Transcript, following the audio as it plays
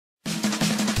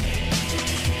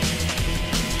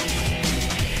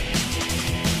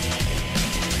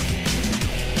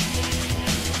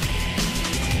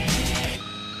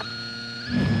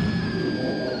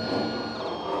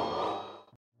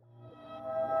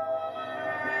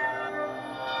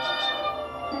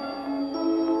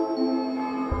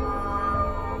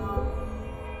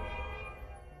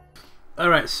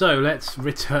Alright, so let's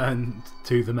return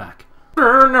to the Mac.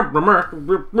 Turn up the Mac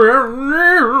like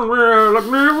never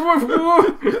before.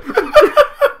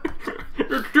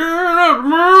 Turn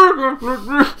up the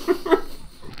Mac.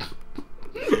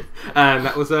 And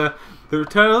that was The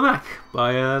Return of the Mac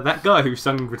by that guy who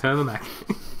sung Return of the Mac.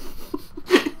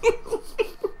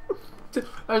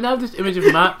 I now have this image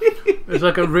of Matt as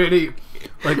like a really,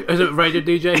 like, as a radio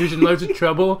DJ who's in loads of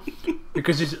trouble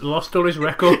because he's lost all his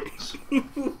records.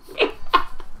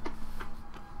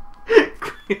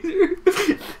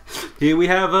 Here we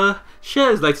have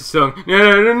Cher's latest song.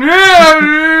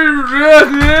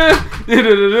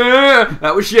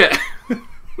 That was shit.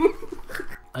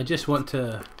 I just want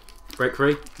to break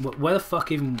free. Where the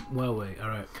fuck even were we?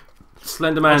 Alright.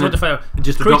 Slender Man.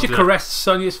 The creature caressed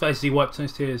Sonya's face as he wiped some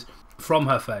tears from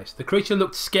her face. The creature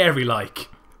looked scary like.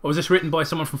 Or was this written by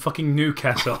someone from fucking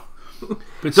Newcastle?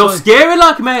 But so scary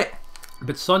like, mate.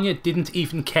 But Sonya didn't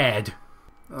even cared.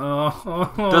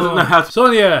 Oh. Doesn't know how to...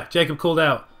 Sonya! Jacob called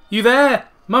out. You there?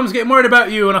 Mum's getting worried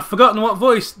about you and I've forgotten what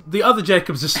voice the other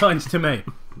Jacob's assigned to me.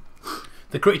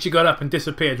 The creature got up and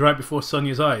disappeared right before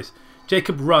Sonya's eyes.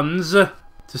 Jacob runs to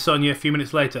Sonya a few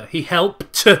minutes later. He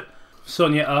helped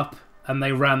Sonya up and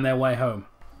they ran their way home.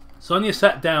 Sonya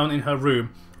sat down in her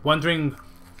room, wondering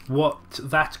what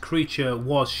that creature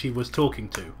was she was talking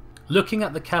to. Looking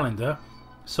at the calendar,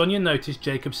 Sonya noticed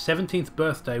Jacob's 17th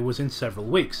birthday was in several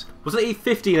weeks. Wasn't he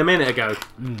 15 a minute ago?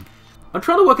 I'm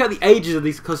trying to work out the ages of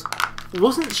these because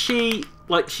wasn't she,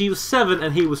 like, she was 7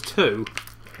 and he was 2.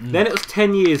 Then it was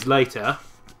 10 years later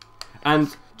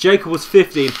and Jacob was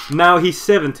 15, now he's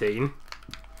 17.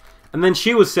 And then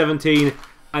she was 17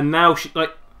 and now she,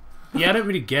 like... Yeah, I don't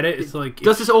really get it. It's like...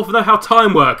 Does this author know how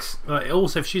time works?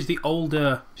 Also, if she's the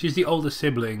older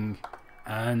sibling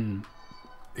and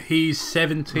he's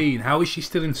 17, how is she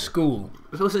still in school?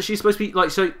 Also, she's supposed to be, like,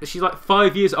 so she's like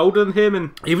 5 years older than him,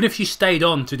 and... Even if she stayed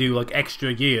on to do, like,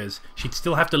 extra years, she'd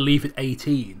still have to leave at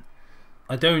 18.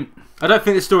 I don't think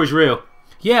this story's real.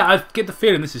 Yeah, I get the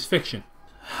feeling this is fiction.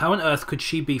 How on earth could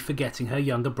she be forgetting her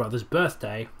younger brother's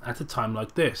birthday at a time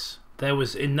like this? There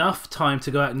was enough time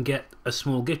to go out and get a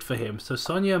small gift for him, so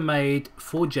Sonya made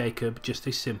for Jacob just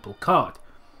a simple card.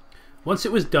 Once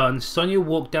it was done, Sonya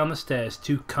walked down the stairs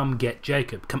to come get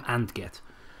Jacob. Come and get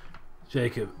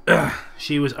Jacob.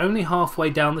 She was only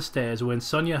halfway down the stairs when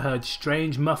Sonya heard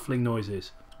strange muffling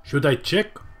noises. Should I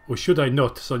check or should I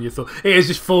not? Sonya thought. It is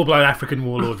just full-blown African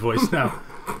warlord voice now.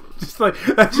 Just like,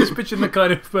 I'm just picturing the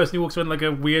kind of person who walks around in like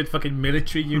a weird fucking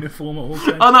military uniform at all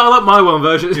times. Oh no, I like my one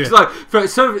version. It's just like,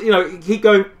 so, you know, keep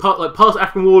going past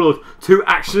African warlord to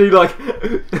actually like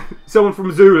someone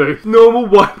from Zulu, normal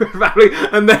white family,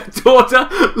 and their daughter,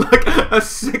 like a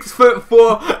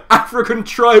 6'4" African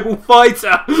tribal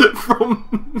fighter from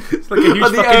it's like a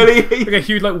huge the early 80s. Like a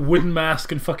huge like wooden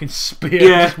mask and fucking spear,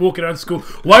 just walking around school.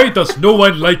 Why does no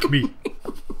one like me?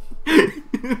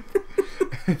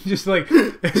 just like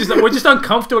we're just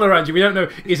uncomfortable around you. We don't know.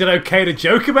 Is it okay to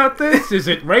joke about this? Is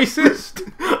it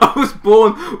racist? I was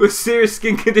born with a serious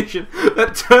skin condition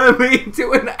that turned me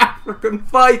into an African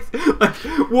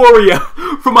warrior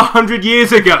from 100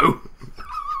 years ago.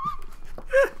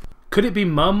 Could it be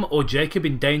Mum or Jacob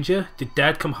in danger? Did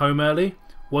Dad come home early?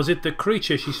 Was it the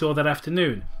creature she saw that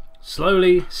afternoon?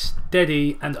 Slowly,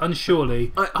 steady, and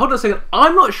unsurely. Hold on a second.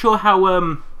 I'm not sure how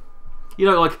you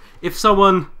know, like if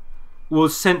someone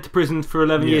was sent to prison for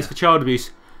 11 years for child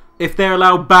abuse, if they're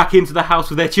allowed back into the house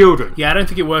with their children. Yeah, I don't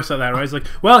think it works like that, right? It's like,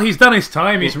 well, he's done his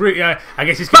time. He's I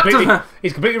guess he's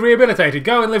completely rehabilitated.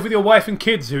 Go and live with your wife and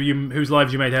kids whose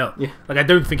lives you made hell. Yeah. Like, I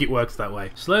don't think it works that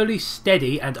way. Slowly,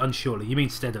 steady, and unsurely. You mean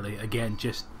steadily. Again,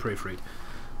 just proofread.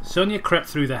 Sonya crept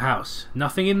through the house.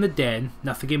 Nothing in the den,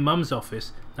 nothing in Mum's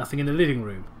office, nothing in the living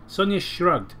room. Sonya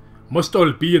shrugged. Must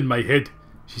all be in my head,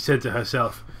 she said to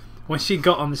herself. When she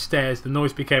got on the stairs, the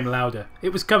noise became louder.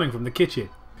 It was coming from the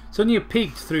kitchen. Sonya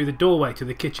peeked through the doorway to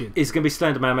the kitchen. It's going to be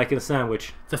Slender Man making a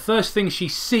sandwich. The first thing she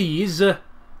sees,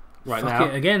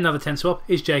 again another 10 swap,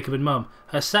 is Jacob and Mum.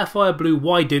 Her sapphire blue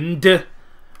widened,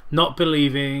 not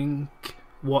believing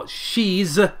what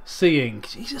she's seeing.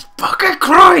 Jesus fucking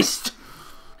Christ!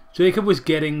 Jacob was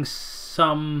getting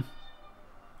some...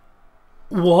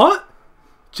 What?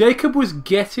 Jacob was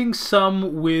getting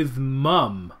some with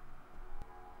Mum.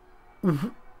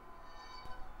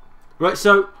 Right,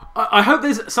 so I hope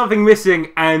there's something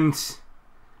missing and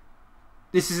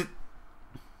this is...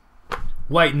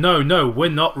 Wait, no, we're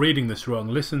not reading this wrong.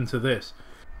 Listen to this.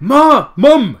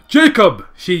 Mum, Jacob,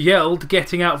 she yelled,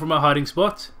 getting out from her hiding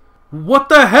spot. What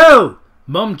the hell?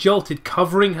 Mum jolted,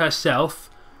 covering herself.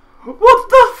 What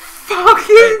the fuck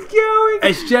is going on?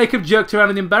 As Jacob jerked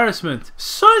around in embarrassment.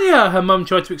 Sonya, her mum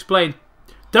tried to explain.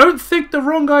 Don't think the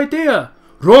wrong idea.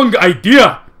 Wrong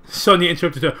idea! Sonya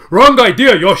interrupted her. Wrong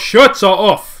idea! Your shirts are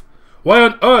off! Why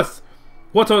on earth?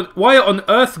 Why on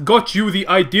earth got you the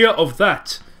idea of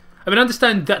that? I mean, I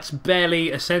understand that's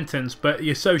barely a sentence, but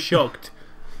you're so shocked.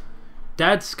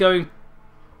 Dad's going...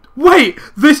 Wait!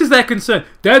 This is their concern.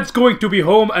 Dad's going to be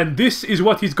home, and this is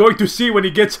what he's going to see when he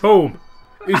gets home.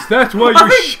 Is that why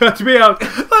you shut me out?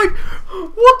 Like,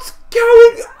 what's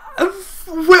going...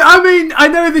 I mean, I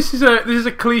know this is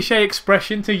a cliche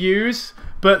expression to use,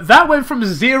 but that went from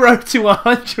 0 to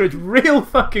 100 real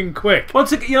fucking quick.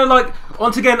 Once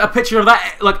again, a picture of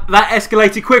that, like, that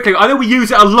escalated quickly. I know we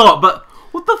use it a lot, but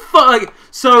what the fuck? Like,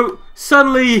 so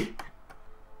suddenly,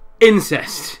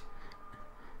 incest.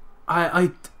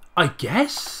 I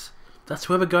guess that's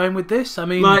where we're going with this. I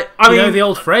mean, you know the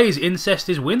old phrase, incest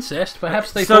is wincest.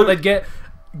 Perhaps they thought they'd get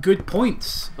good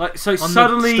points. Like, so on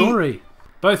suddenly, the story.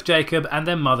 Both Jacob and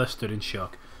their mother stood in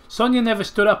shock. Sonya never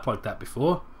stood up like that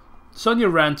before. Sonya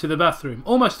ran to the bathroom,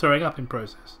 almost throwing up in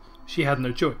process. She had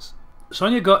no choice.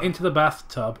 Sonya got into the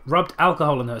bathtub, rubbed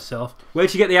alcohol on herself.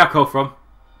 Where'd she get the alcohol from?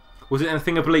 Was it in a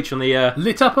thing of bleach on the...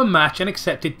 Lit up a match and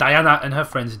accepted Diana and her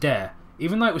friend's dare.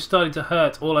 Even though it was starting to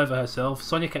hurt all over herself,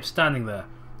 Sonya kept standing there.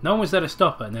 No one was there to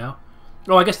stop her now.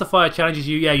 Oh, I guess the fire challenges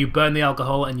you. Yeah, you burn the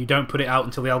alcohol and you don't put it out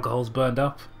until the alcohol's burned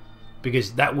up.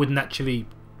 Because that wouldn't actually...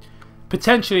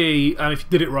 Potentially, if you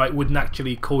did it right, wouldn't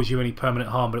actually cause you any permanent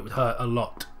harm, but it would hurt a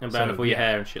lot. And burn up all your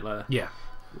hair and shit like that. Yeah.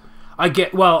 I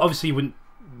get... Well, obviously you wouldn't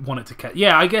want it to catch...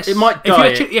 Yeah, I guess... It might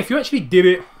die. If you actually did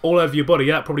it all over your body,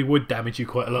 that probably would damage you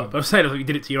quite a lot. But I'm saying if you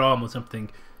did it to your arm or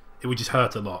something, it would just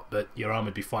hurt a lot, but your arm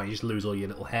would be fine. You just lose all your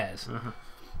little hairs. And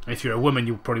if you're a woman,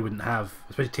 you probably wouldn't have...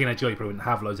 Especially a teenage girl, you probably wouldn't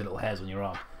have loads of little hairs on your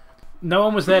arm. No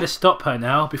one was there to stop her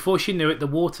now. Before she knew it, the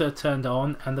water turned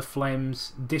on and the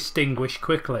flames distinguished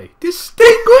quickly.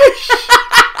 Distinguish!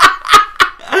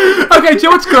 Okay, do you know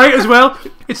what's great as well?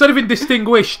 It's not even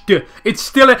distinguished.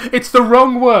 It's the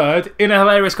wrong word in a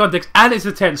hilarious context, and it's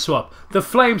a tense swap. The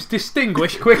flames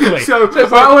distinguish quickly. So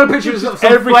I want to picture some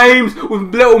flames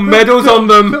with little medals on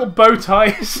them. Little bow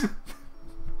ties.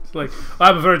 Like,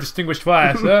 I'm a very distinguished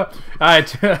fire, sir. I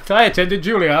attended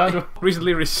Juilliard.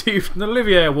 Recently received an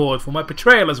Olivier Award for my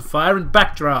portrayal as a fire in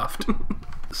Backdraft.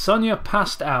 Sonya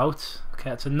passed out.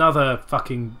 Okay, that's another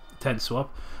fucking tense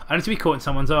swap. I need to be caught in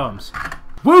someone's arms.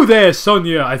 Whoa there,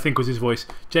 Sonya, I think was his voice.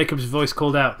 Jacob's voice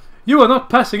called out. You are not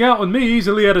passing out on me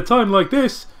easily at a time like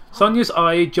this. Sonya's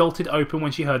eye jolted open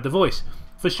when she heard the voice.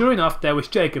 For sure enough, there was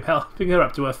Jacob helping her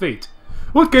up to her feet.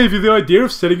 What gave you the idea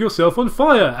of setting yourself on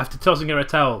fire? After tossing her a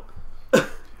towel.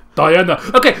 Diana.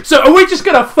 Okay, so are we just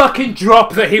going to fucking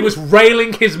drop that he was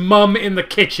railing his mum in the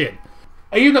kitchen?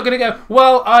 Are you not going to go,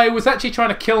 well, I was actually trying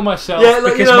to kill myself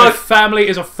because my family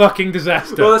is a fucking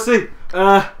disaster? Well, let's see.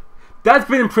 Dad's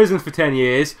been in prison for 10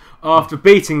 years after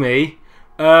beating me.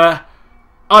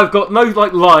 I've got no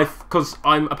life because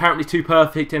I'm apparently too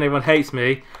perfect and everyone hates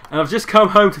me. And I've just come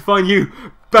home to find you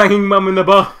banging mum in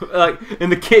the in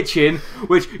the kitchen,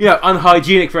 which,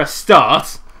 unhygienic for a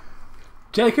start.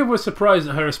 Jacob was surprised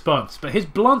at her response, but his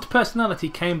blunt personality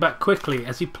came back quickly.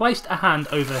 As he placed a hand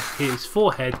over his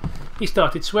forehead, he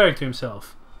started swearing to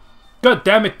himself. God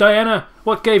damn it, Diana!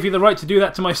 What gave you the right to do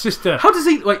that to my sister? How does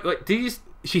he... Wait, did he just...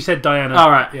 She said Diana.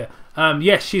 Alright. Yeah.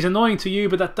 Yes, she's annoying to you,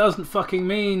 but that doesn't fucking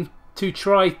mean to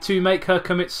try to make her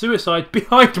commit suicide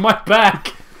behind my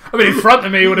back. I mean, in front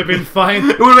of me would have been fine.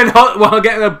 It would have been hot while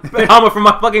getting a hammer from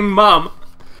my fucking mum.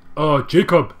 Oh,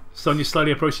 Jacob. Sonya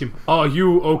slowly approached him. Are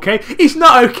you okay? He's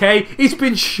not okay. He's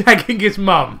been shagging his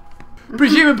mum.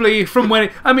 Presumably from when...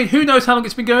 I mean, who knows how long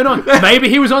it's been going on? Maybe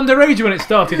he was underage when it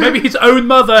started. Maybe his own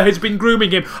mother has been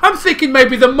grooming him. I'm thinking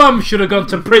maybe the mum should have gone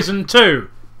to prison too.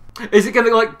 Is it going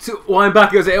to wind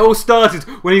back? Because it all started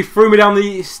when he threw me down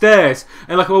the stairs.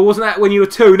 And well, wasn't that when you were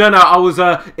 2? No, I was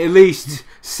at least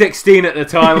 16 at the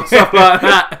time or stuff like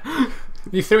that.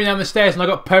 You threw me down the stairs and I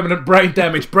got permanent brain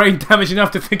damage. Brain damage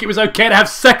enough to think it was okay to have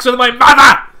sex with my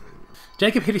mother!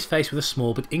 Jacob hit his face with a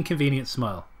small but inconvenient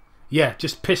smile. Yeah,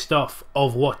 just pissed off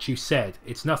of what you said.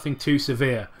 It's nothing too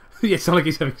severe. Yeah, it's not like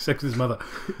he's having sex with his mother.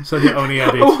 Sonya only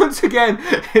added. Once again,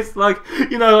 it's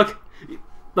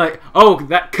oh,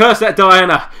 curse that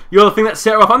Diana. You're the thing that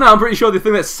set her off. I know, I'm pretty sure the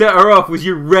thing that set her off was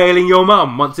you railing your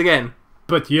mum once again.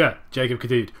 But yeah, Jacob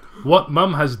continued. What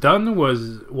mum has done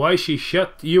was why she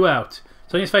shut you out.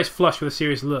 Sonya's face flushed with a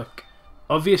serious look.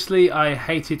 Obviously, I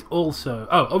hate it also.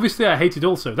 Oh, obviously I hate it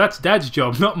also. That's Dad's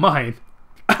job, not mine.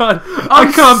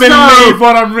 I can't believe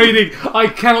what I'm reading. I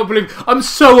cannot believe. I'm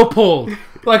so appalled.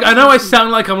 I know I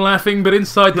sound like I'm laughing, but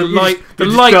inside the light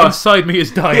inside me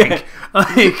is dying.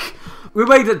 Yeah. We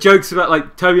made jokes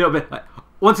about Toby not being...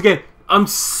 once again, I'm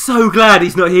so glad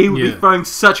he's not here. He would be throwing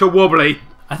such a wobbly.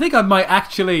 I think I might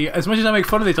actually, as much as I make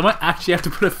fun of this, I might actually have to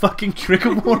put a fucking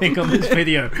trigger warning on this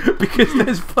video because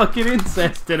there's fucking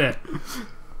incest in it.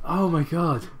 Oh my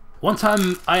god. One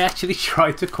time I actually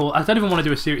tried to call, I don't even want to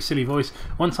do a serious silly voice.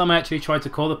 One time I actually tried to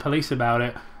call the police about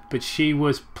it, but she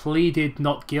was pleaded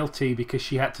not guilty because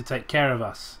she had to take care of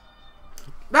us.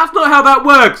 That's not how that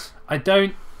works. I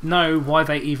don't know why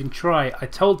they even try. I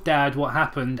told Dad what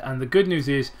happened, and the good news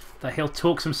is that he'll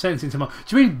talk some sense into Mum.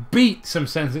 Do you mean beat some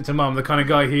sense into Mum, the kind of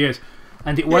guy he is?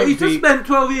 And it won't he just spent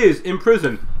 12 years in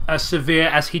prison. As severe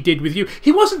as he did with you.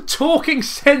 He wasn't talking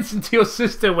sense into your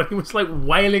sister when he was like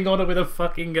wailing on her with a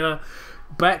fucking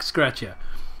back scratcher.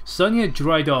 Sonya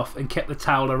dried off and kept the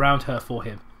towel around her for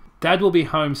him. Dad will be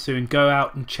home soon. Go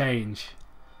out and change,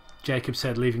 Jacob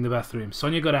said, leaving the bathroom.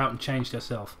 Sonya got out and changed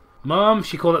herself. Mum,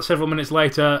 she called out several minutes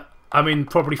later. I mean,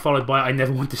 probably followed by, I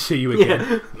never want to see you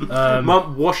again. Yeah.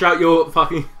 Mum, wash out your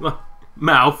fucking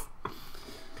mouth.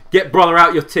 Get brother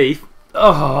out your teeth.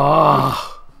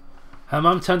 Oh. Her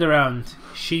mum turned around.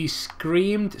 She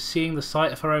screamed, seeing the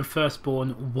sight of her own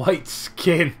firstborn, white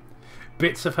skin.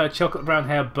 Bits of her chocolate brown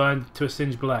hair burned to a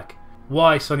singed black.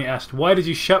 Why, Sonya asked. Why did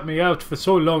you shut me out for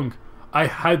so long? I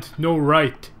had no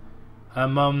right. Her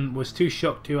mum was too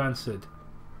shocked to answer.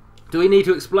 Do we need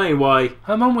to explain why?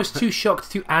 Her mum was too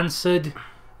shocked to answer. Do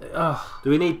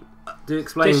we need to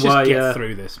explain Let's why? Just get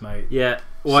through this, mate. Yeah,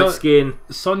 white skin.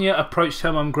 Sonya approached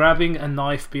her mum, grabbing a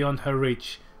knife beyond her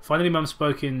reach. Finally, Mum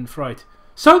spoke in fright.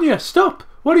 Sonya, stop!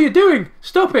 What are you doing?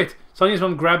 Stop it! Sonya's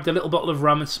mum grabbed a little bottle of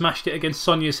rum and smashed it against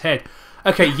Sonya's head.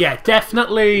 Okay, yeah,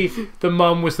 definitely the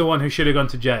mum was the one who should have gone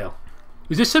to jail.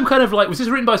 Was this some kind of like, was this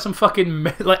written by some fucking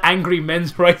like angry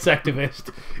men's rights activist?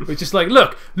 It was just like,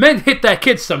 look, men hit their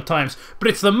kids sometimes, but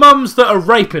it's the mums that are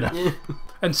raping them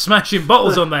and smashing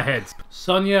bottles on their heads.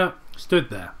 Sonya stood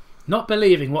there, not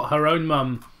believing what her own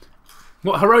mum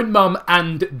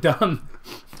and done.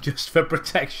 Just for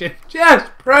protection.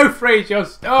 Just proofread your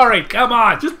story, come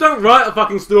on! Just don't write a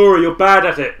fucking story, you're bad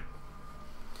at it.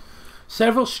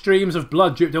 Several streams of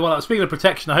blood dripped. Well, speaking of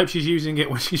protection, I hope she's using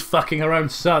it when she's fucking her own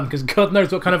son, because God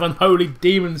knows what kind of unholy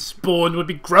demon spawn would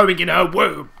be growing in her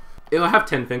womb. It'll have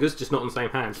 10 fingers, just not on the same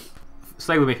hand.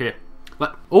 Stay with me here.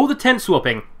 Like, all the tent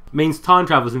swapping means time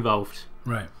travel's involved.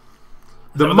 Right.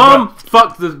 The mum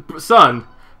fucked the son,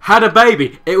 had a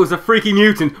baby, it was a freaky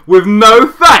mutant with no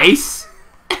face,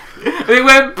 and it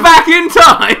went back in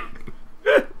time.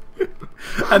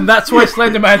 And that's why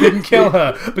Slender Man didn't kill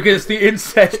her, because it's the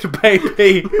incest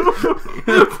baby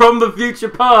from the future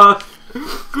past.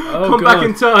 Come back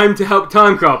in time to help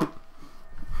Time Cop.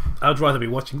 I'd rather be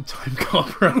watching Time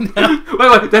Cop right now.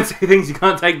 wait, don't say things you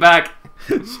can't take back.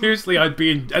 Seriously, I'd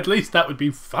be in, at least that would be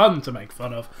fun to make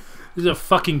fun of. This is a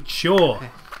fucking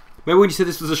chore. Maybe when you said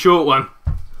this was a short one.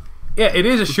 Yeah, it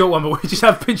is a short one, but we just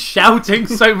have been shouting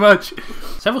so much.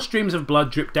 Several streams of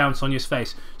blood dripped down Sonya's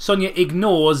face. Sonya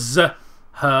ignores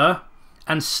her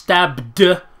and stabbed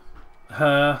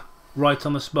her right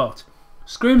on the spot.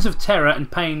 Screams of terror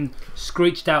and pain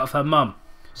screeched out of her mum.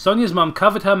 Sonya's mum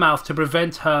covered her mouth to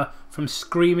prevent her from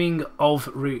screaming of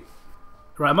Right,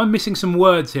 am I missing some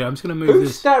words here? I'm just going to move who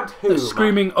this. Stabbed who?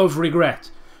 Screaming of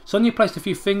regret. Sonya placed a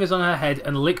few fingers on her head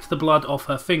and licked the blood off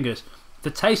her fingers. The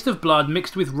taste of blood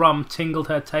mixed with rum tingled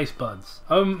her taste buds.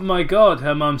 Oh my god,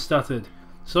 her mum stuttered.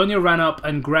 Sonya ran up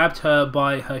and grabbed her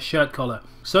by her shirt collar.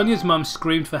 Sonya's mum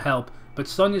screamed for help, but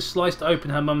Sonya sliced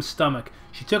open her mum's stomach.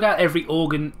 She took out every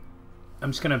organ.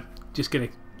 I'm just gonna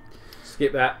skip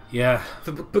that. Yeah.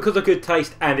 Because of good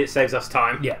taste and it saves us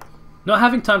time. Yeah. Not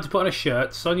having time to put on a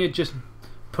shirt, Sonya just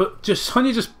put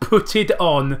it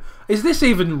on. Is this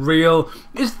even real?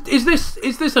 Is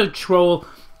this a troll?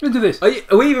 Into this.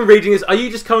 Are we even reading this? Are you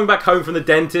just coming back home from the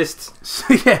dentist?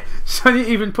 So, yeah, Sonya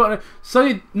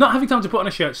not having time to put on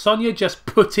a shirt, Sonya just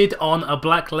putted on a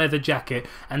black leather jacket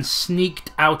and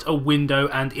sneaked out a window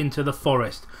and into the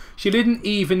forest. She didn't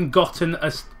even gotten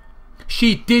a step.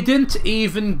 She didn't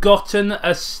even gotten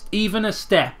a step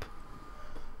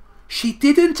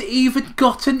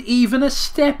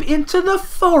into the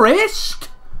forest.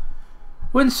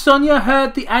 When Sonya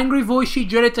heard the angry voice she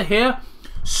dreaded to hear,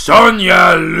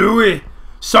 Sonya Louis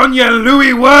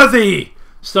Worthy!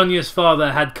 Sonya's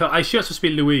father had come. I sure supposed to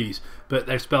be Louise, but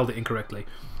they've spelled it incorrectly.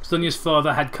 Sonya's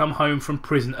father had come home from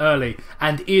prison early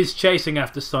and is chasing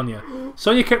after Sonya.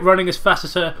 Sonya kept running as fast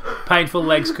as her painful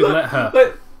legs could let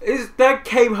her. His dad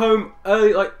came home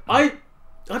early. I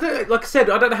don't, like I said,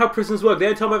 I don't know how prisons work. The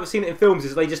only time I've ever seen it in films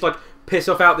is they just like piss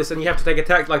off out this and you have to take a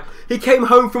taxi. Like, he came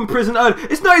home from prison early.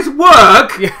 It's not his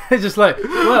work! Yeah, it's just like,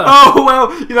 well. Oh,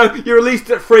 well, you know, you're released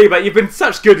at 3, but you've been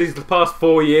such goodies the past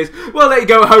 4 years. Well, let you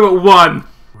go home at 1.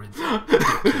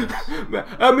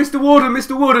 Mr.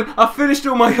 Warden, I've finished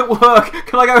all my work.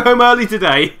 Can I go home early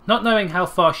today? Not knowing how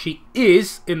far she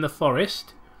is in the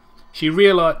forest, she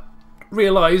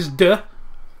realised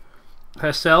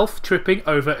herself tripping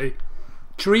over a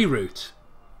tree root.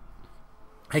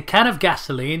 A can of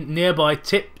gasoline nearby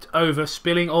tipped over,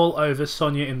 spilling all over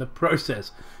Sonya in the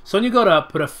process. Sonya got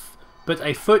up, but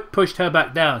a foot pushed her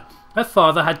back down. Her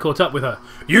father had caught up with her.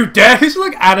 You dare? It's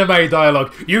like anime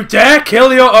dialogue. You dare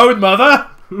kill your own mother?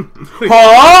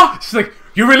 Huh? She's like,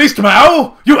 you released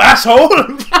Mao? You asshole!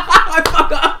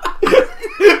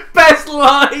 Best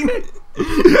line!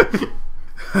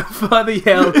 Her father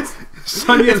yelled.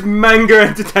 Sonya's manga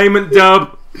entertainment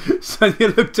dub. Sonya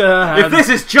looked at her hand. If this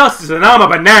is justice, then I'm a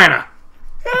banana.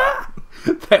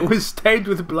 That was stained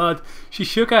with blood. She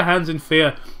shook her hands in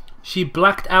fear. She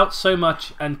blacked out so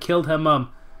much and killed her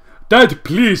mum. Dad,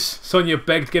 please, Sonya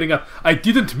begged, getting up. I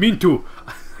didn't mean to.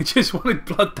 I just wanted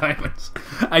blood diamonds.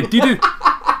 I didn't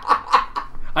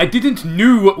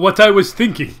know what I was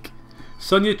thinking.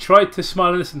 Sonya tried to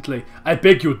smile innocently. I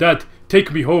beg you, Dad,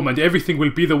 take me home and everything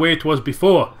will be the way it was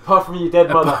before. Apart from your dead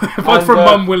mother. Apart from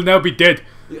Mum will now be dead.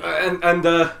 And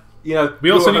you know...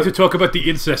 We also need to talk about the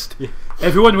incest. Yeah.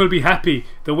 Everyone will be happy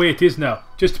the way it is now.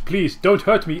 Just please, don't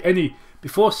hurt me any...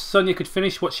 Before Sonya could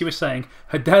finish what she was saying,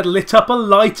 her dad lit up a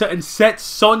lighter and set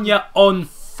Sonya on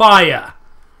fire.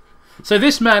 So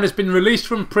this man has been released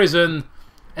from prison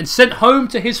and sent home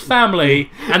to his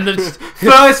family, and the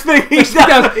first thing he's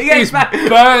done is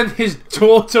burn his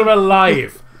daughter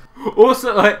alive.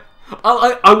 Also, like,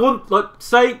 I want, like,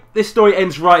 say this story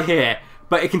ends right here,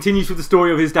 but it continues with the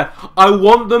story of his dad. I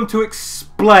want them to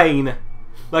explain,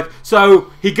 like, so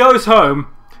he goes home,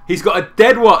 he's got a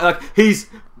dead wife, like, he's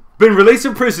been released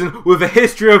from prison with a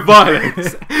history of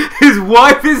violence. His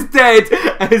wife is dead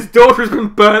and his daughter has been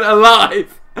burnt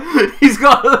alive. He's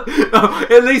got...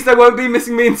 at least I won't be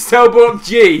missing me in cell block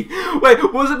G.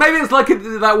 Wait, was it... Maybe it's like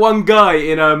that one guy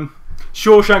in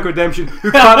Shawshank Redemption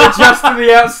who can't adjust to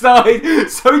the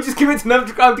outside, so he just commits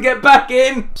another crime to get back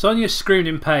in. Sonya screamed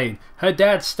in pain. Her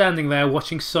dad standing there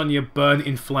watching Sonya burn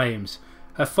in flames.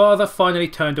 Her father finally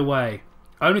turned away,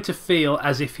 only to feel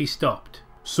as if he stopped.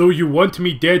 So you want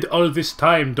me dead all this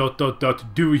time, ...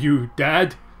 do you,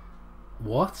 Dad?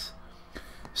 What?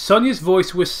 Sonya's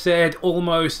voice was said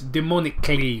almost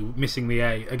demonically, missing the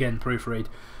A. Again, proofread.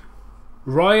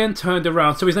 Ryan turned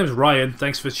around. So his name's Ryan.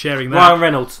 Thanks for sharing that. Ryan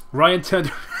Reynolds. Ryan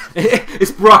turned...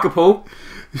 It's Brockapole.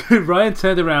 Ryan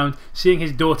turned around, seeing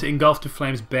his daughter engulfed in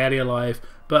flames, barely alive,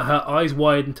 but her eyes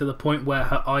widened to the point where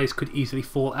her eyes could easily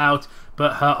fall out,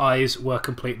 but her eyes were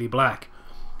completely black.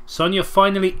 Sonya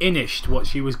finally finished what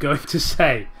she was going to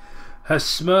say. Her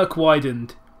smirk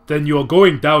widened. Then you're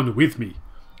going down with me.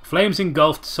 Flames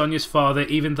engulfed Sonya's father,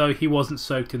 even though he wasn't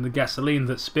soaked in the gasoline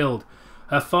that spilled.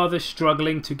 Her father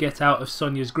struggling to get out of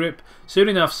Sonya's grip. Soon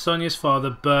enough, Sonya's father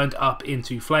burned up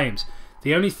into flames.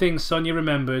 The only thing Sonya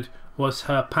remembered was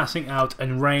her passing out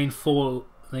and rain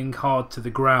falling hard to the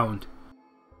ground.